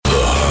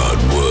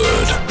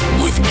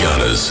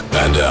Maz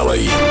and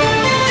Ali.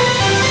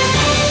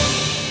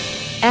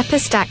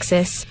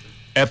 EPISTAXIS.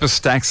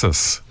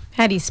 EPISTAXIS.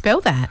 How do you spell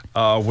that?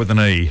 With an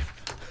E.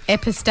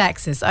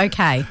 EPISTAXIS.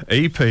 Okay.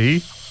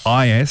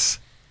 EPISTAXIS.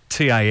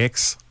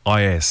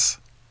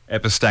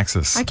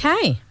 EPISTAXIS.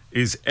 Okay.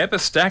 Is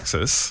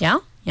epistaxis,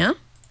 Yeah.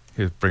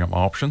 here, bring up my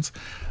options,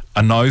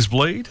 a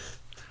nosebleed,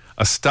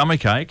 a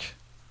stomach ache,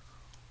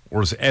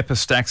 or is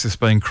epistaxis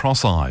being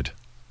cross-eyed?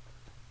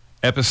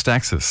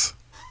 Epistaxis.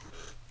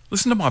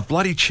 Listen to my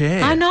bloody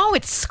chair. I know,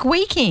 it's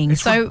squeaking.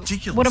 It's so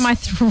ridiculous. what are my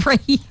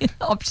three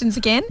options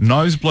again?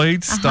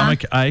 Nosebleed,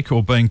 stomach ache,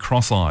 or being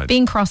cross-eyed?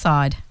 Being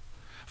cross-eyed.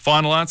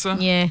 Final answer?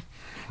 Yeah.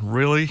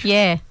 Really?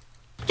 Yeah.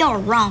 You're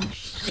wrong.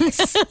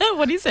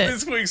 What is it?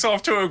 This week's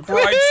off to a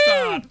great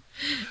start.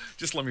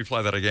 Just let me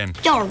play that again.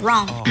 You're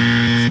wrong.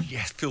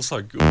 Yes, feels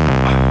so good.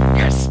 Oh,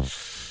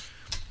 yes.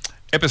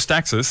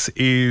 Epistaxis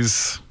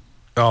is...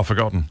 Oh, I've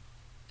forgotten.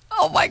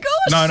 Oh my gosh.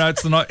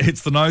 No,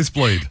 it's the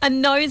nosebleed. A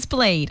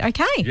nosebleed.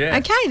 Okay. Yeah.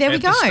 Okay, there we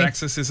go.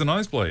 Epistaxis is a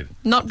nosebleed.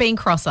 Not being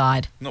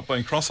cross-eyed. Not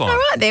being cross-eyed. All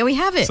right, there we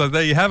have it. So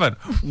there you have it.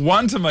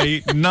 1 to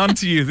me, none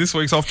to you. This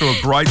week's off to a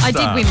great I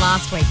start. did win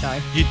last week though.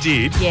 You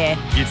did? Yeah.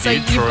 You so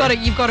did, true.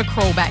 you've got to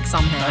crawl back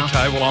somehow.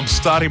 Okay, well, I'm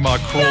starting my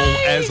crawl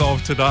as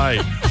of today.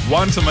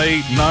 1 to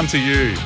me, none to you.